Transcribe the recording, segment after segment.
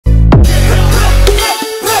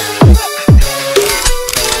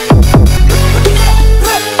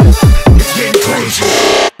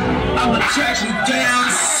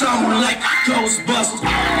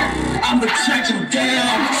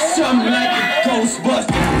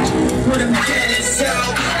Ghostbusters. Put them cannons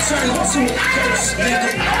out, turn them to a ghost,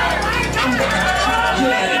 nigga. I'm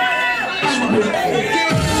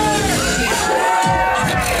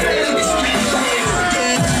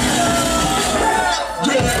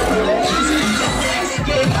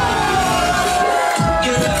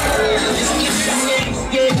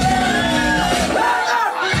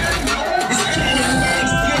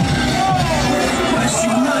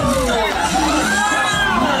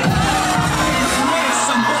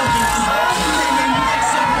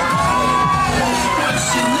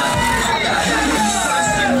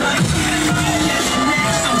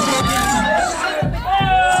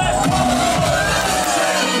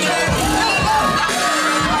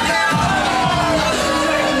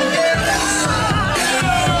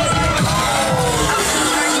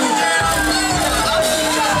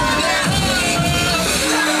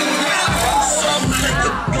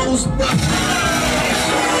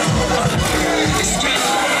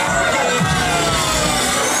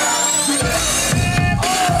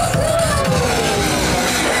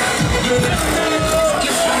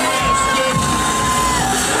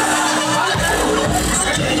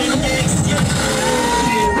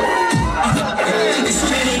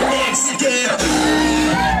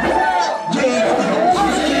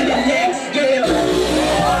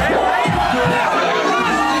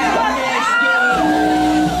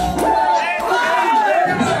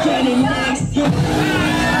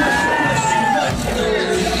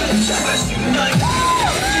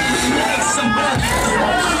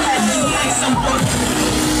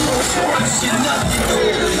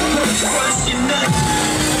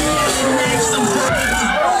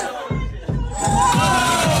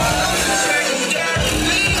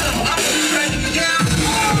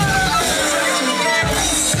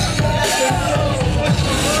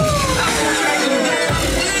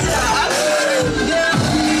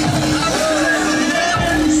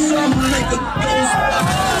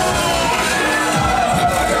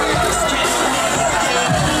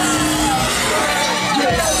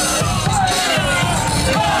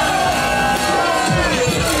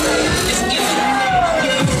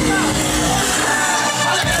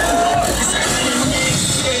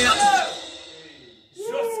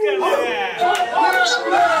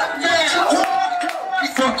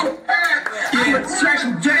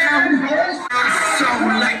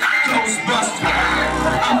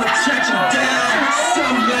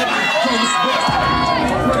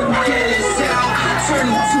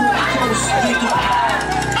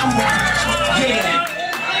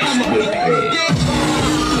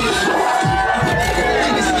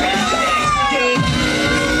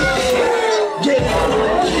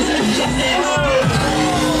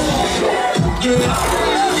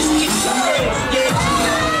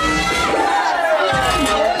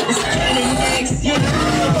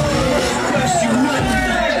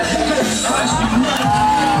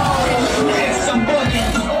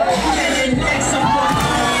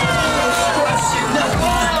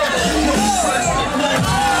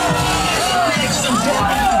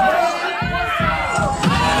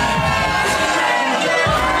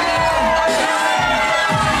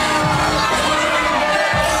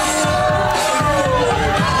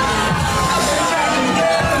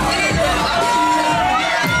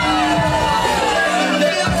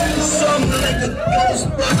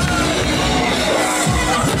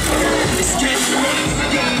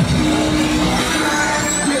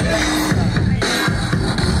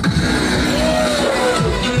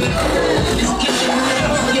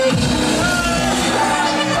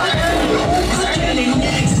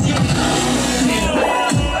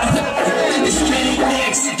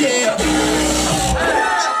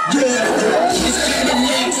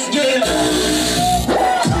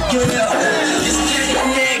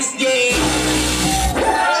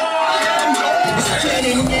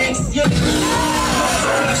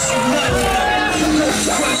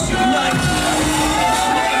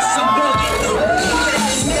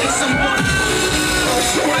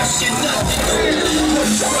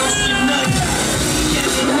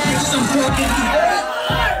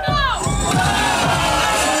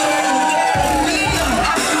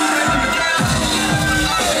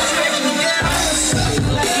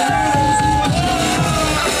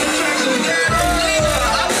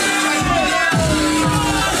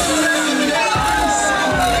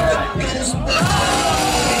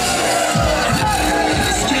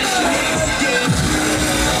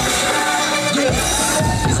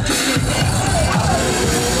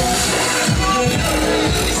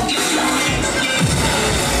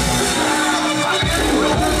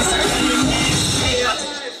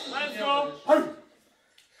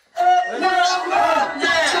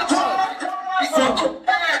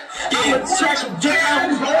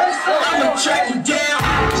I'ma track you down.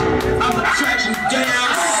 I'ma track you down.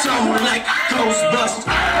 Something like a Ghostbuster.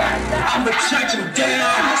 I'ma track you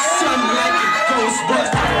down. Something like a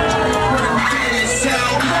Ghostbuster. Burn down and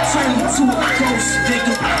sound. Turn you to a ghost,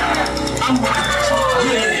 nigga.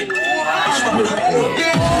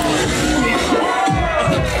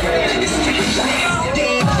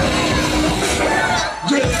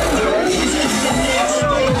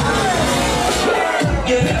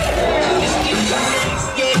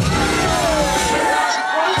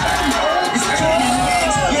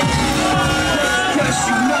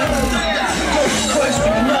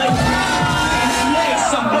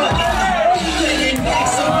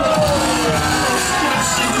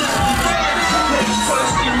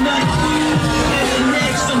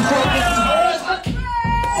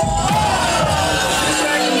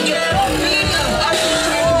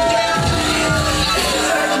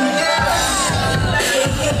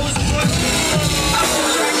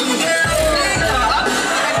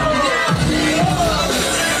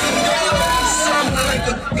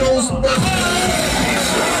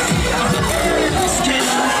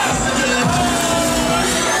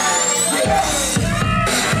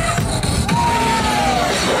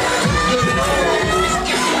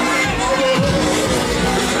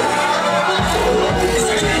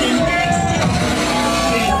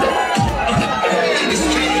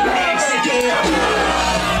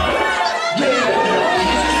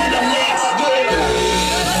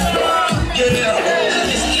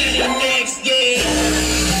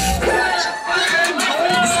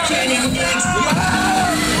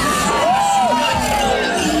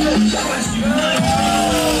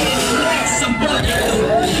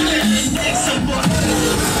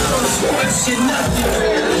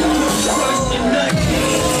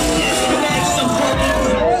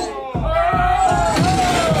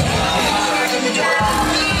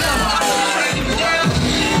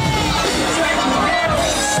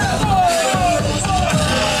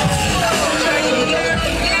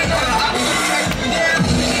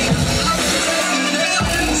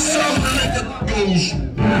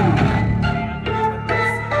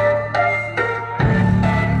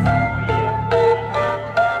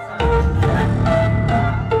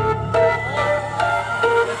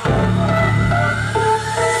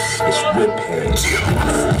 Whiphead.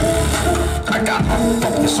 I got my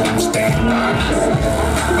focus on standby.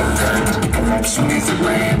 I'm very as soon as it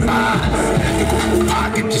ran by. They go in the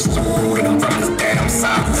pocket just to root it from his damn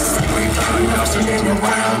side. You ain't done else to hang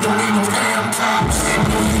around, don't need no damn props.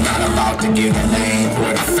 You're not allowed to get a name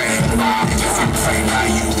or a fan vibe. If you play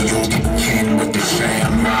like you'll get kin with the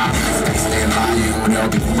sham rock. They stand by you and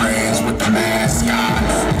they'll be friends with the mascot.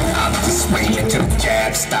 I'm just waiting till the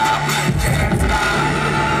cab stop.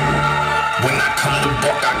 When I come to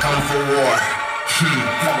buck, I come for war.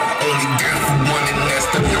 Only down for one and that's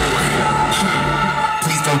the door.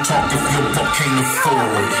 Please don't talk if your buck can't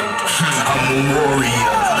afford. I'm a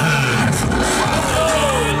warrior.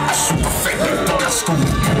 I shoot perfect, fuck I school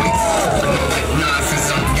boys. Nonsense,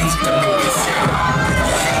 I'm used to noise.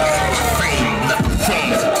 Fame, left the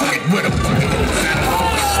crumbs, took it with a boy.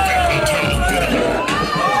 Respect and turn it bitter.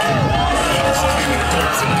 Standing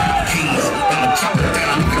thoughts and kings, I'ma chop it down.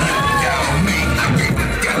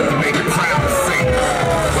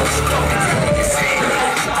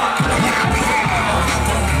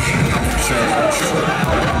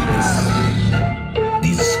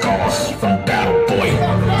 These are scars from battle, boy.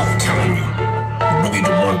 I'm telling you, you really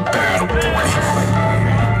don't want battle, boy.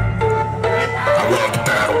 I love the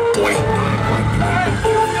battle, boy.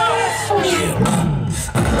 Yeah.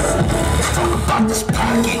 Talk about this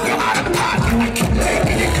pocket, you're out of pocket. I keep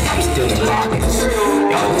taking it cause I'm still in pockets.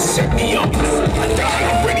 Y'all set me up. I died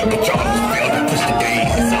already, but y'all just failed to push the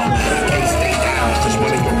days up. Can't stay down cause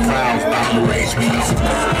one of your crowds about to raise me up.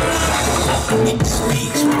 Don't need to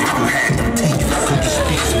speak, but if you had to teach, could you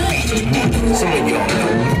speak some beats to me? Some of y'all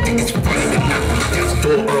know you think it's funny to knock me against the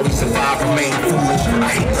door early, survive, remain foolish.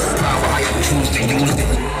 I hate the power, I choose to use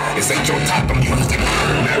it. This ain't your type, I'm using it.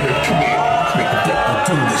 Married career, make a book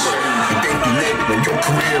for foolish. You think you live when your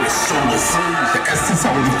career is soulless. The essence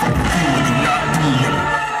only for you when you're not moving.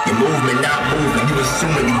 Your movement not moving, you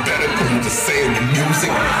assuming you better cause you just saying the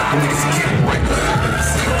music. Who is get right?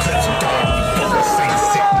 See the clips of dog, you both saying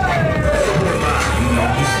sick right.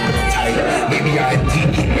 Maybe I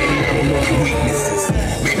deep, maybe I don't know your weaknesses.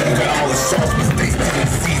 Maybe you got all the sauce, but they still in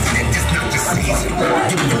season and it's not your season.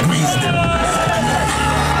 Give me a reason. Give me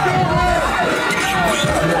a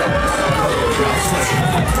reason.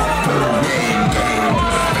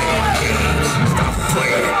 Stop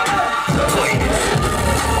playing it. Play it.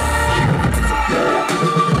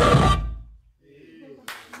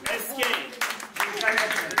 Let's get it.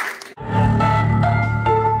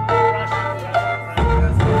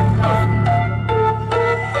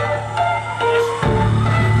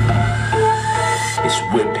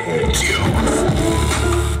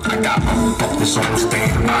 on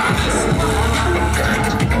standby. Prepared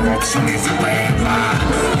to pick her up soon as it land by.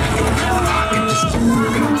 Pocket just a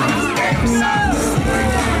moving from his damn side.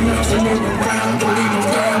 Everything else is moving around, don't leave no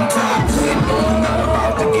damn props. You're not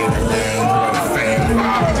about to get a name or a fan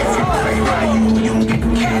rock. If you play by you don't get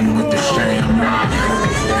kin with the shamrock.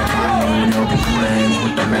 They stand by you, they'll be friends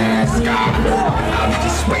with the mascot. I'm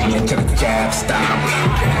just waiting till the jab stop.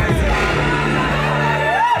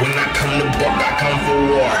 When I come to buck, I come for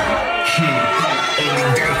war. Only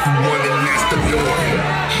down for one and that's the Lord.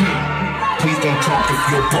 Please don't talk if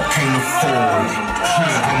your buck can't afford.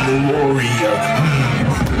 I'm a warrior.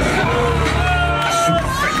 I shoot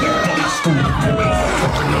fake like buck school boys.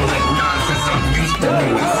 Talking all that nonsense I'm used to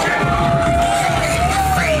noise.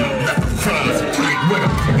 Fame, left the crumbs, take it with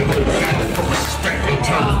them. You know that for respect and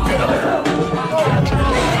turn bitter.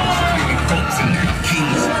 Screaming goats and their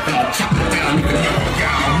kings. And I'll chop it down even though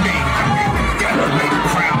y'all made it. Gotta make a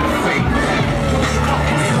crowd fake.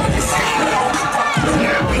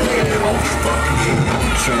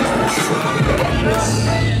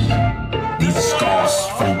 These are scars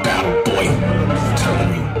from Battle Boy. I'm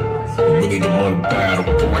telling you, you really don't want to battle,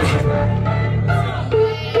 boy.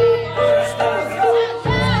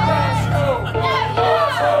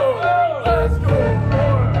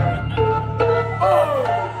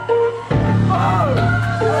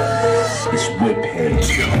 It's Whiphead.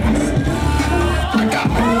 I got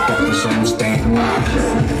my buckles on standby.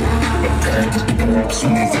 Prepared to pick her up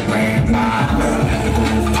soon as it land by. The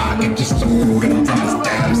gold pocket just a moving from his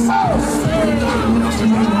damn side. Everyone else is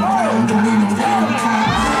running around, don't need no damn time.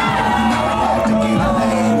 You're not about to get a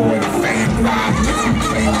name or a fan rock. If you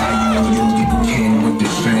play by you, you'll get kin with the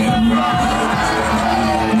shamrock.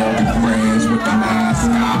 They'll be friends with the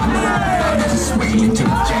mascot. I'm just waiting till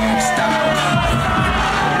the jab stop.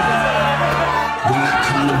 When I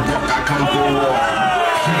come to buck, I come for war.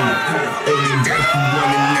 Only down for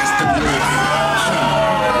one and that's the Lord.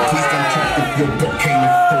 Please don't talk if your buck can't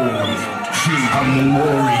afford. I'm a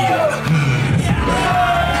warrior.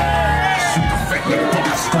 Super fat like buck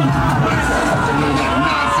school boys. Talking all that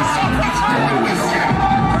nonsense I'm used to noise.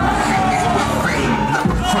 Fame with fame, not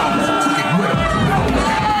the crumbs. Took it with them.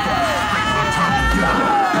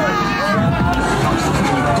 I'm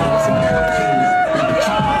screaming goats and their kings. And the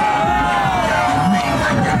chop down.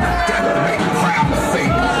 I gotta make a crowd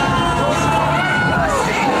fake.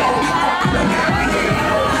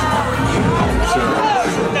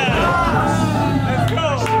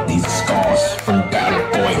 These scars from Battle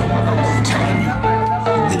Boy. I'm telling you,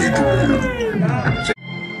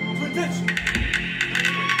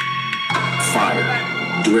 fire.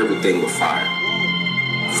 Do everything with fire.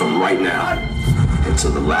 From right now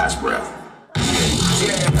until the last breath.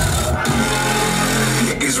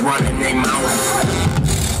 Niggas running their mouth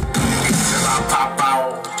until I pop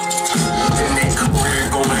out. Then their career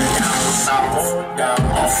going down south.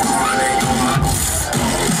 Off from running your mouth.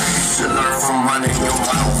 You should learn from running your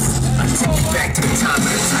mouth. I take you back to the time of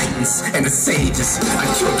the Titans and the Sages. I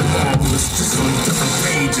killed them all, it was just on different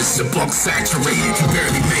pages. The block saturated, you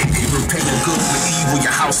barely made it. Repay the good with evil,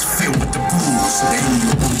 your house filled with the blues. Then you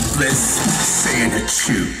only bliss, saying the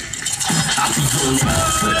truth. I'll be your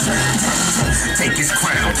take his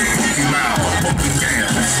crown, fuck him out, fuck him down,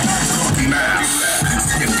 fuck him out,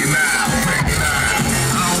 snip him out, break him out.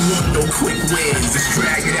 I don't want no quick wins, just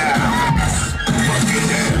drag it out. Fuck him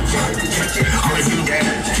down, break him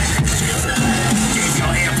down. Give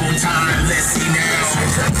y'all ample time, let's see now.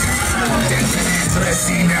 Let's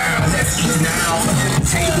see now, let's eat now.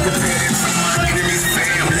 Table prepared for my enemies,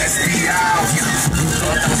 fam, let's be out. You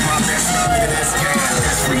thought that was my best friend, that's gas,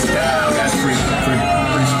 that's freestyle, that's freestyle.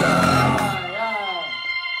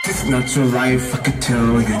 It's not your life, I could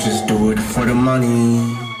tell, you just do it for the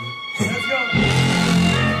money.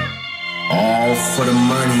 All for the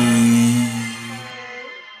money.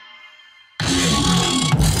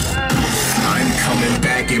 I'm coming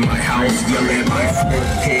back in my house, yell at my 4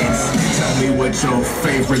 kids. Tell me what your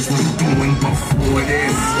favorites was doing before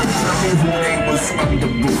this. Tell me who they was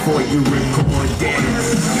under before you recorded.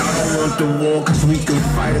 Y'all don't want the war cause we can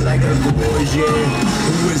fight like a gorgeon.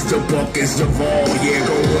 Who is the buckets of all? Yeah,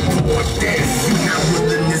 go report this. You're not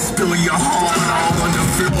willing to spill your heart all on the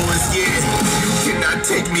floors, yeah. You cannot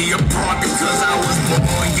take me apart because I was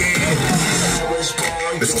born, yeah.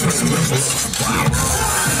 Let's put some levels of wow.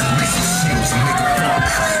 Make some shields and make it rock.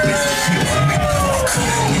 Make some shields and make it rock.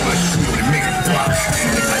 Make my shield and make it rock.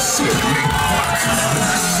 Make my shield and make it rock. Make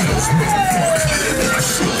my shields make it rock. Make my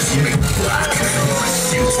shields make it rock. Make my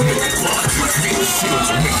shields make it rock. Make the shields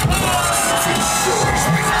make it rock. Make the swords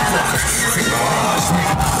make it rock. Make my arms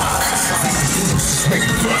make it rock. Make the boots make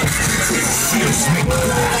it rock. Make the shields make it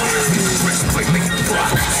rock. Make the breastplate make it rock.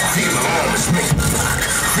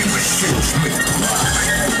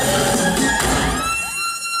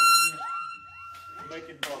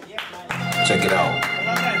 Check it out.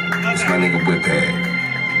 It's my nigga Whiphead.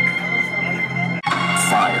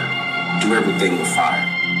 Fire. Do everything with fire.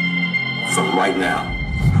 From right now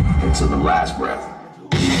until the last breath.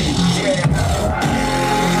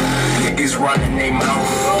 Niggas running their mouth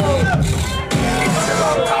until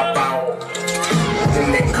I pop out. Then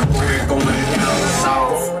their career going down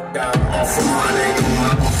south. Off from running your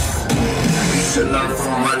mouth. You should learn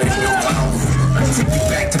from running your mouth. I take you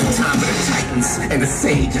back to the time of the Titans and the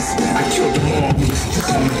Sages. I killed them all with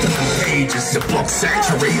on the different pages. The book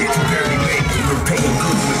saturated, very late. You're paying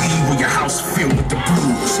good for evil, your house filled with the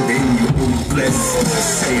bruise. And then you're only blessed,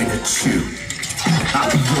 saying the truth. I'll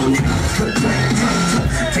be your nigga.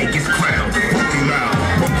 Take his crown, walk him out,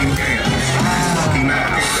 walk him down, walk him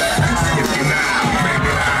out, snip him out, drag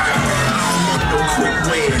it out. No quick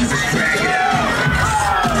wins, just drag it out.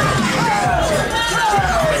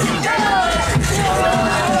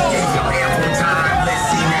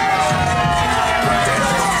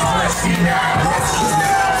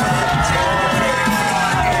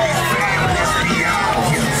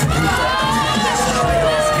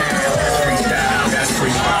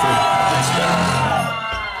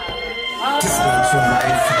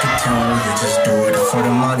 Just do it for the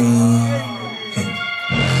money.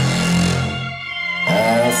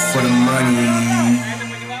 All for the money.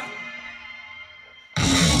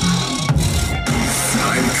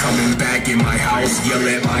 I'm coming back in my house, yell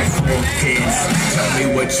at my 4 kids. Tell me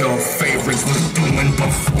what your favorites was doing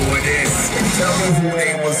before this. Tell me who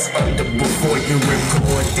they was under before you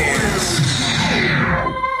record this.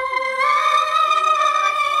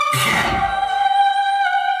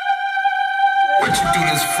 What you do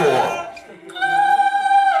this for?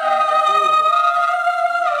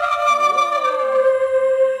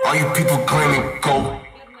 All you people claiming go,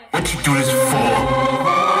 what you do this for?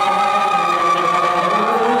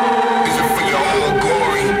 Is it for your own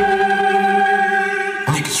glory?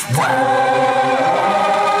 Niggas what?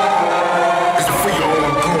 Is it for your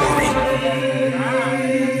own glory?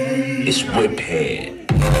 It's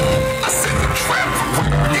Whiphead. I set the trap for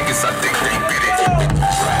niggas, I think they bit it.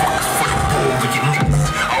 For the bull with your niggas,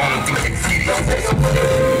 I don't think they get it. You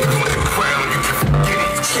want the crown, you can forget it.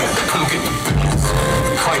 Come get the business.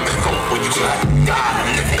 Claim the goat when you try to die.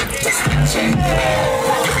 You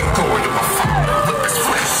be going to my father, look this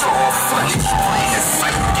flesh all funny. It's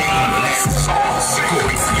like a game, and that's all.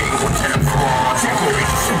 Security, Diego, Temporal, Security,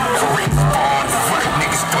 Kareem, Bond, right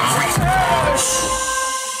niggas don't respond.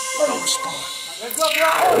 No response.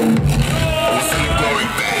 I was in the glory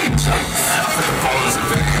bags. I put the bones in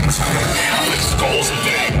bags. I put the skulls in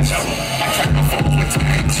bags. I track my phone with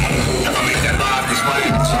tags. I make that live this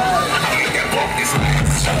rags. I make that walk this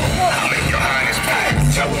rags. I make your highness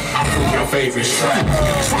packed. I prove your favorite track.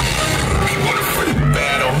 You wanna free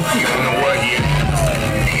battle? You don't know what he is.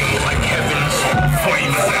 You look like heaven before he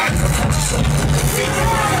was at.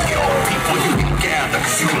 You know, people you can gather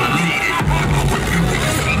cause you don't need it. What you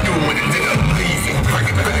niggas been doing and then I'm leaving. Bring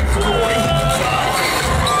it back, glory.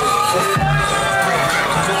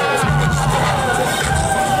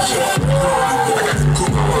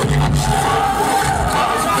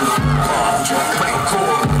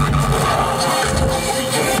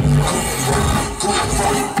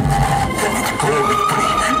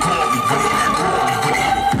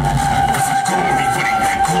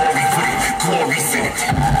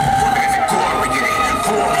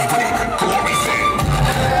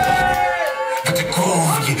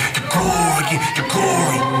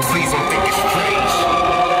 Please don't think it's strange.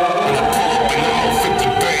 When I pull up in all 50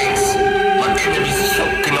 bangs, my enemies are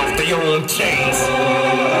choking off their own chains.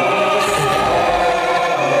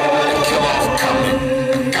 The killer's coming.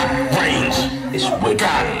 Got range. It's with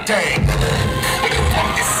God dang. Where the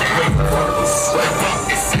fuck is that? Where the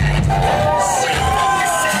fuck is that?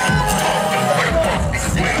 Where the fuck is that? Where the fuck is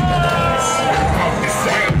that? Where the fuck is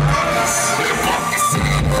that? Where the fuck is that? Where the fuck is that?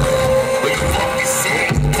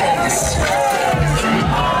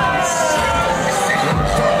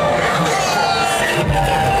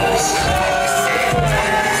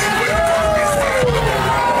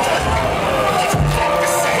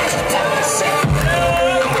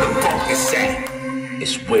 Where the fuck is that?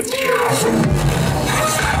 It's Whiphead.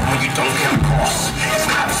 When you don't come across,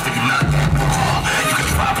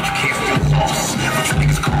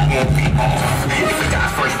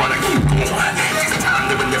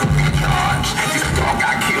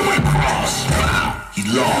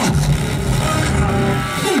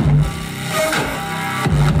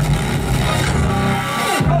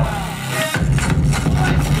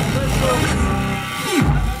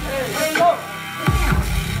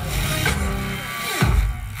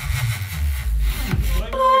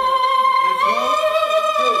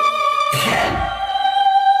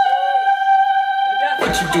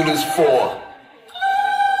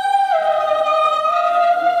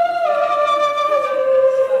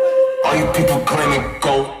 People claiming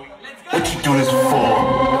gold. What you do this for?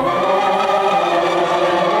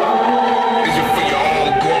 Is it for your own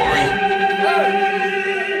glory?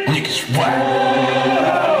 Niggas what?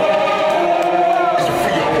 Is it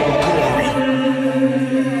for your own glory?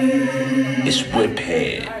 It's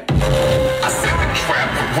Whiphead. I set the trap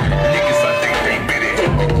for real niggas, I think they bit it.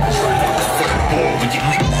 For the ball with your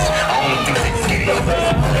niggas, I don't think they get it.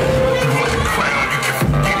 You want the crown, you can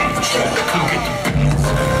forget it. Come get the business.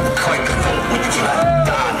 Claim the vote when you try to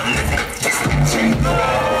die living. This is the dream.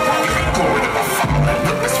 Give me glory to my father.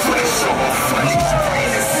 Look, this flesh off. Niggas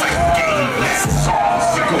playing the same game. That's songs.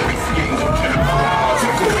 The glory game. The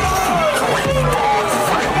glory food. Great bars.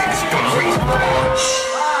 Right niggas gonna raise bars.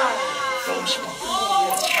 Don't smoke.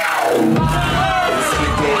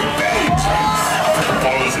 Glory bags. I put the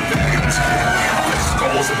balls in bags. I put the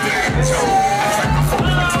skulls in bags. I track my phone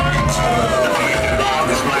with tags. I make it all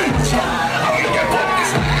this land. I make that walk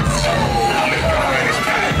this land. I make your man this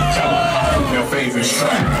pads. Your favorite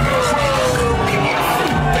track. People in the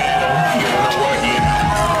food battle. You don't know what he is.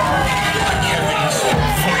 Like Kevin's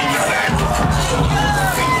flame is at.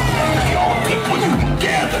 All the people you can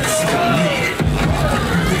gather, cause you don't need it.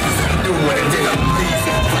 Niggas been doing it, they don't leave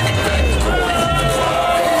it. Bring it back.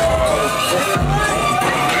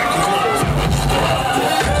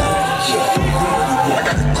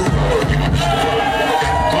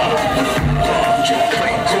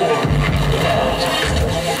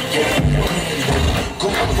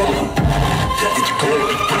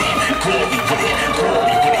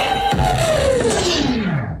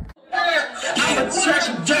 I'ma track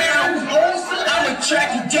you down. I'ma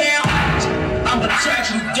track you down. I'ma track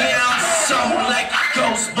you down. Something like a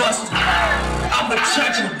Ghostbuster. I'ma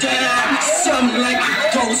track you down. Something like a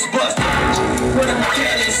Ghostbuster. When I'm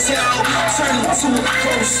dead as hell, turn into a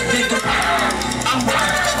ghost nigga. I'm a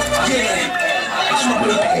Whiphead. It's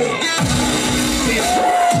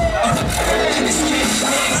getting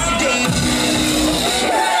next day. It's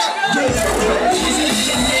getting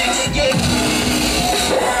next day. It's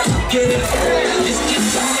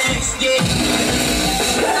getting next day.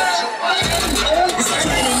 It's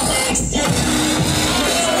getting next day.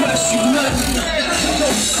 Crush you nothing.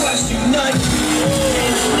 Don't crush you nothing.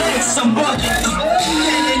 Next I'm bugging.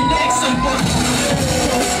 And next I'm bugging.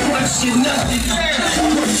 Don't crush you nothing.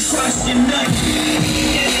 Don't crush you nothing.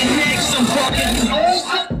 And next I'm bugging.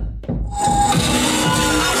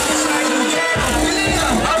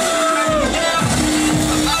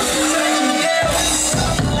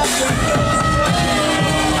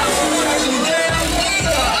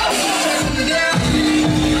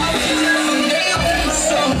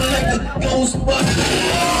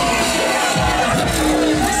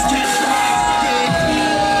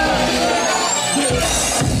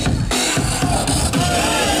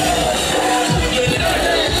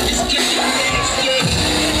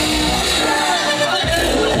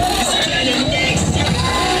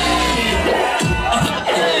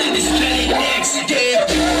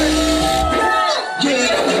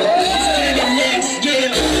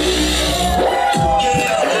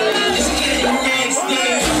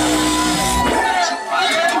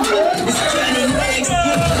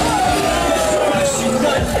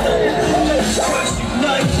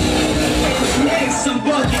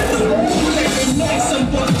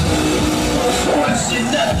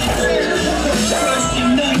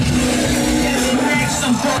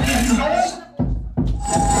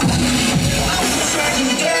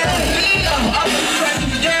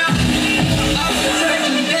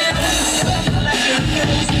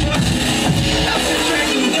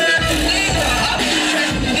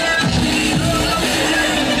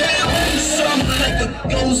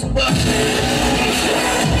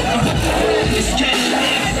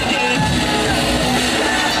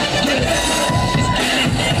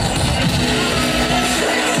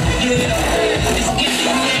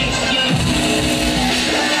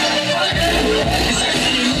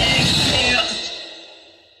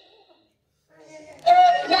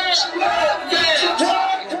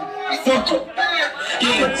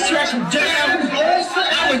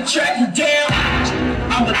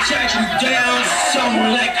 I'ma track you down, something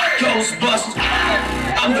like a Ghostbuster.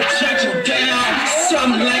 I'ma track you down,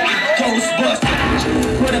 something like a Ghostbuster.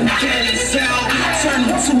 Put them cannons out, turn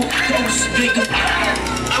into a ghost nigga.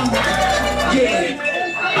 I'm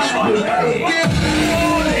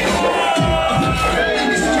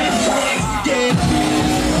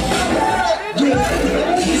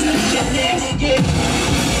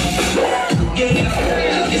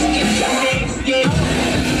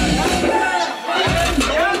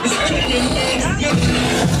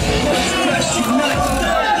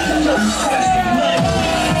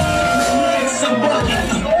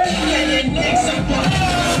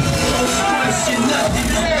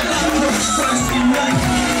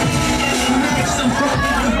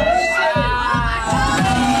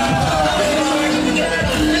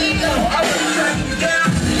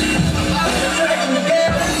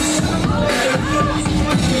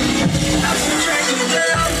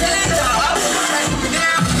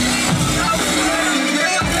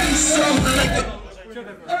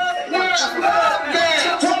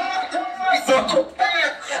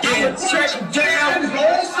Yeah, track you down.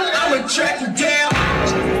 I'ma track you down.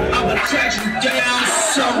 I'ma track you down.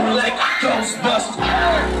 Something like a Ghostbuster.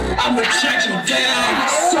 I'ma track you down.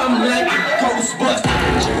 Something like a Ghostbuster.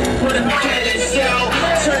 Put a cannons out.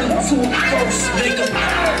 Turn into a ghost, nigga.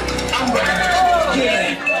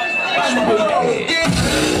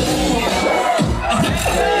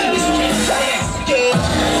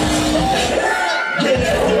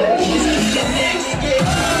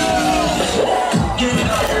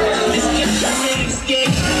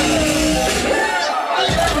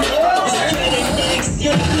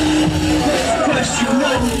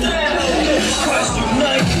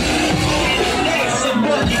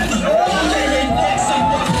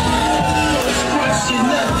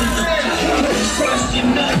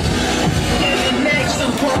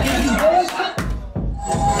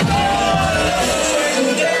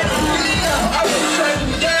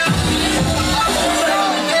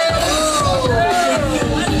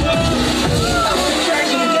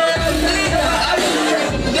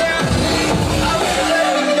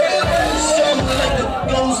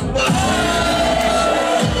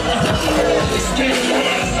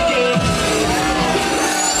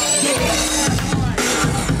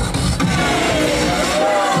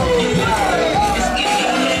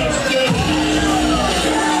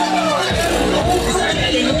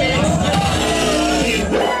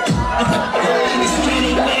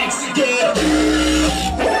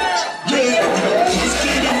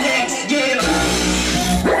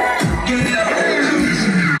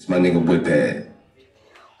 My nigga Whiphead.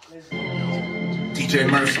 DJ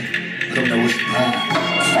Mercy. I don't know what's wrong.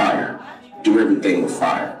 Fire. Do everything with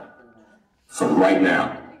fire. From right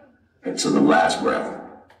now until the last breath.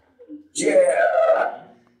 Yeah.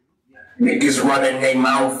 Niggas running their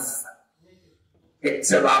mouth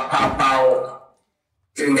until I pop out.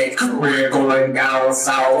 Then their career going down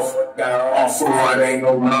south. Off of running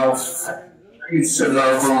your mouth. You should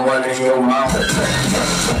learn from running your mouth.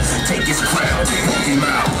 Take his crown, fuck him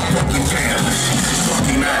out, fuck him down, fuck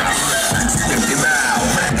him out, flip him out,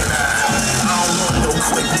 rap him out. I don't want no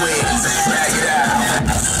quick wins, drag it out.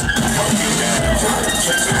 Fuck him down,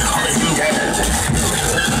 hunt him down.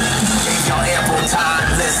 Gave y'all ample time,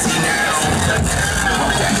 let's see now.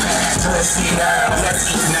 Fuck that past, let's see now, let's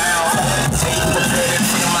eat now. Take the bed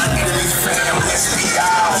from my enemy's fam, let's be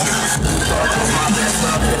out. Fuck with my best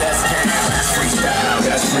love, that's down. Freestyle,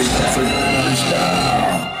 that's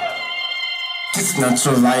freestyle. It's not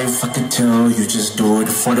your life, I can tell. You just do it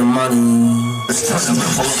for the money. Let's turn the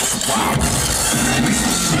level up. Wow. Make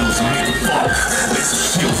some shields and make it fuck. Make some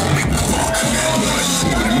shields and make it fuck. If I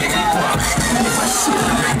shield and make it fuck. If I shield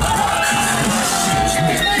and make it fuck. If I shield and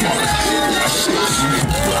make it fuck. If I shield and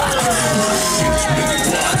make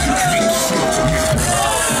it fuck. If I shield and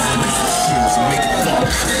make it fuck. Make some shields and make it fuck. Make some shields and make it fuck.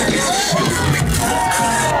 Make some shields and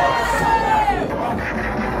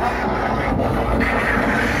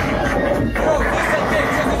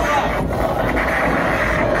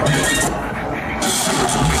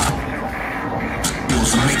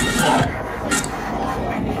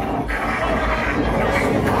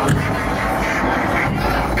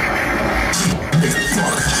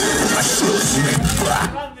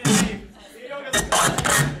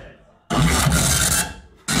it fuck.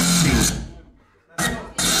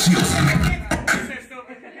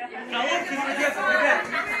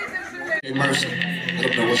 Hey, Mercy, I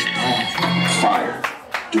don't know what's wrong. Fire.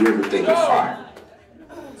 Do everything with fire.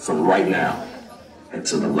 From right now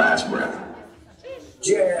until the last breath.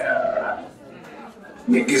 Yeah.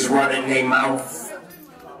 Niggas running their mouth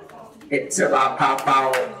until I pop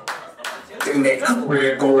out. Then their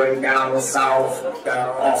career going down south.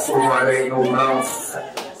 Off from running your mouth.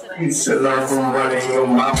 You should learn from running your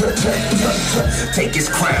mouth. Take his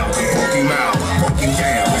crown, fuck him out, fuck him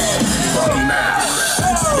down, fuck him out,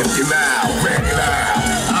 flip him out, rap him out.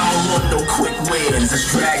 I don't want no quick wins, let's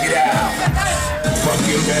drag it out. Fuck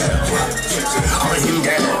him down, hunt him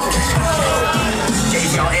down.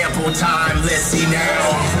 Gave y'all ample time, let's see now.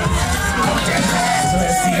 Fuck that past,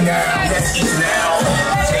 let's see now, let's eat now.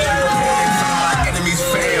 Take the bed from my enemy's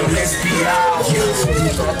fam, let's be out. You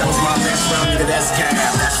thought that was my best round, that's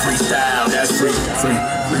cap. Freestyle, that's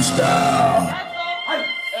freestyle.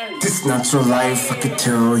 This not your life, I could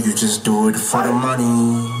tell. You just do it for the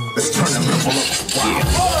money. Let's turn the level up. Wow.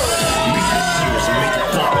 Make the shields and make it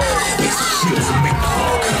buck. Make the shields and make it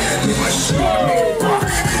buck. Make my shield and make it buck.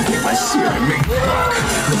 Make my shield and make it buck.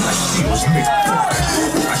 Make my shields and make it buck.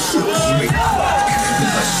 Make my shields and make it buck.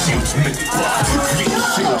 Make my shields and make it buck. Make the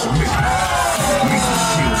shields and make it buck. Make some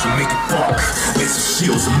shields and make it buck. Make some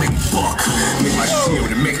shields and make it buck. Make my shield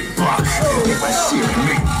and make it buck. Make my shield and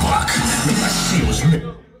make it buck.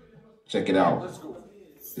 Check it out.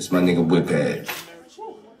 It's my nigga Whiphead.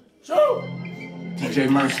 DJ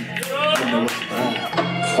Mercy.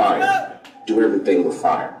 Fire. Do everything with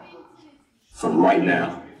fire. From right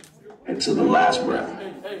now until the last breath.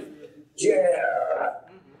 Yeah.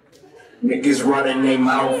 Niggas running their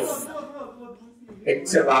mouth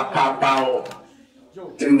until I pop out.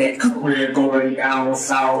 Then that career going down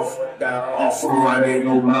south. Down off from running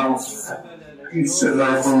your mouth. You should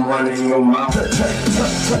learn from running your mouth.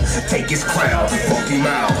 Take his crown, fuck him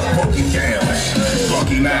out, fuck him down, fuck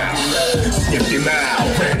him out, skip him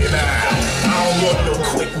out, ran him out. I don't want no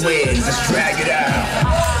quick wins, let's drag it out.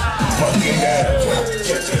 Fuck him down,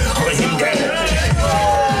 hunt him down.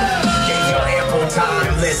 Gave you ample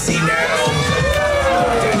time, let's see now.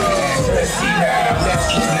 Let's see now, let's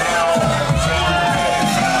eat now.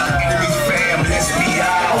 Enemies fam, let's be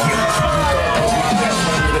out.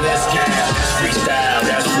 Let's get freestyle,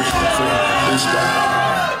 that's freestyle.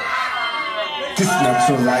 This not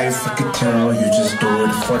your life, I could tell you just do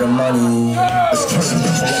it for the money. Let's turn it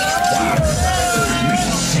up. Make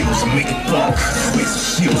some shields and make it buck. Make some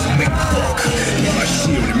shields and make it buck. Make my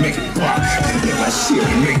shield and make it buck. Make my shield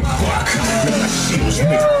and make it buck. Make my shields and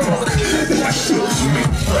make it buck. Make my shields and make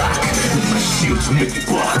it buck. Make my shields and make it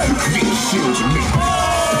buck. Make the shields and make it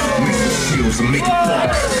buck. Make some shields and make it buck.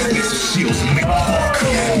 Make some shields and make it buck.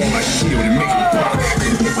 Make my shield and make it buck.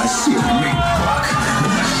 Make my shield and make it buck. Make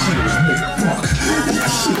my shields and make it buck. Make my shields and make it buck. Make my shields and make it buck. Make the shields and make it buck. Make some shields and make it buck. Make some shields and make it buck. Make my shield and make it buck. Make my shield and make it buck. Make my shields and make it buck. Make my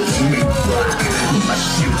shields and make it buck. Make my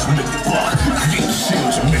shields and make it buck. Make the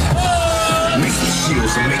shields and make it buck. Make the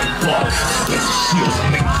shields and make it buck. Make the shields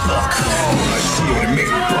and make it buck. Make my shield and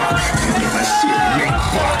make it buck. Make my shield and make it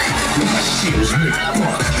buck. Make my shields and make it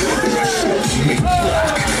buck. Make my shields and make it buck.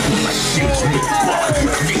 Make my shields and make it buck. Make the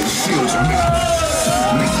shields and make it buck.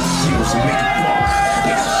 Make the shields and make it buck.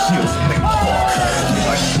 Make the shields and make it buck. Make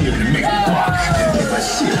my shield and make it buck. Make my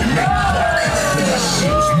shield and make it buck. Make my shields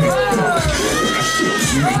and make it buck. Make my shields and make it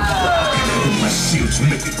buck. Make my shields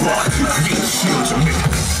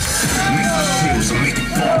and make it buck. Make the shields and make it buck. Make the shields and make it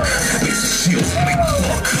buck. Make the shields and make it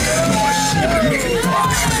buck. Make my shield and make it buck.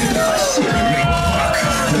 Make my shield and make it buck.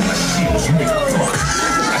 Make my shields and make it buck.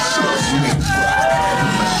 Make my shields and make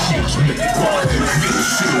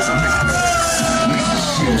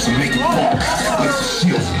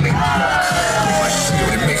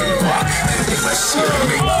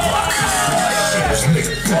it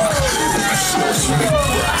buck. Make my shields and make it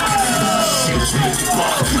buck. Make the shields and make it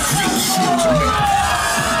buck. Make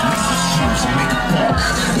the shields and make it buck.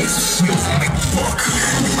 Make the shields and make it buck.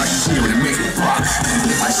 Make my shield and make it buck.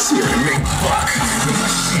 Make my shield and make it buck. Make my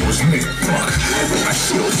shields and make it buck. Make my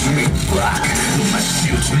shields and make it buck. Make my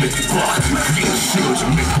shields and make it buck. Make the shields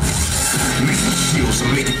and make it buck. Make the shields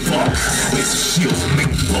and make it buck. Make the shields and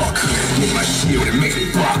make it buck. Make my shield and make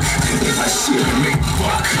it buck. Make my shield and make it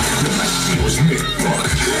buck. Make my shields and make it buck.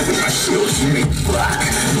 Make my shields and make it buck.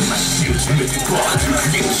 Make my shields and make it buck.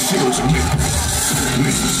 Make the shields and make it buck.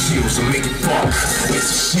 Make the shields and make it buck. Make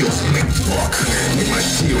the shields and make it buck. Make my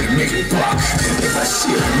shield and make it buck. Make my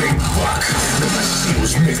shield and make it buck. Make my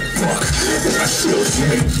shields and make it buck. Make my shields and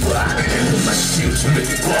make it buck. Make my shields and make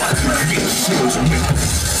it buck. Make the shields and make it buck.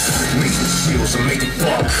 Make the shields and make it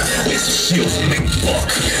buck. Make the shields and make it buck.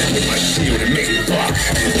 Make my shield and make it buck.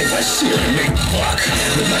 Make my shield and make it buck.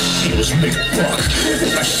 Make my shields and make it buck.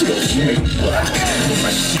 Make my shields and make it buck. Make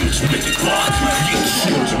my shields and make it buck. Make the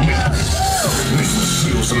shields and make it buck. Make the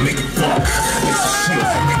shields and make it buck. Make the shields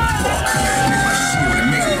and make it buck. Make my shield and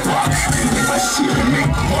make it buck. Make my shield and make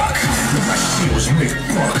it buck. Make my shields and make it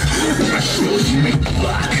buck. Make my shields and make it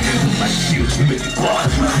buck. Make my shields and make it buck.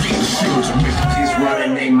 Make the shields and make it buck. Niggas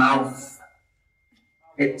running their mouth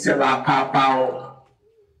until I pop out.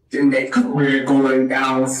 Then that career going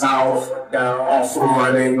down south. Down off from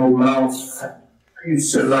running your mouth. You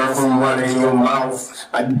should learn from running your mouth.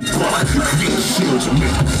 I buck. Make the shields and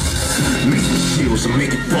make it buck. Make the shields and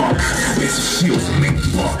make it buck. Make the shields and make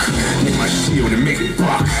it buck. Make my shield and make it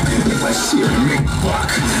buck. Make my shield and make it buck.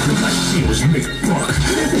 Make my shields and make it buck.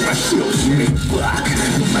 Make my shields and make it buck.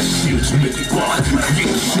 Make my shields and make it buck. Make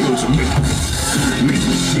the shields and make it buck. Make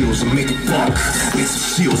the shields and make it buck. Make the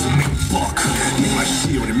shields and make it buck. Make my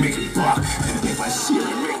shield and make it buck. Make my shield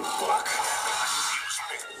and make it buck. Make my shields and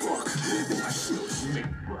make it buck. Make my shields and make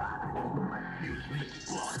it buck. Make my shields and make it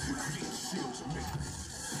buck. Make the shields and make it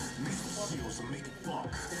buck. Make the shields and make it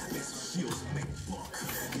buck. Make the shields and make it buck.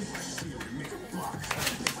 Make my shield and make it buck.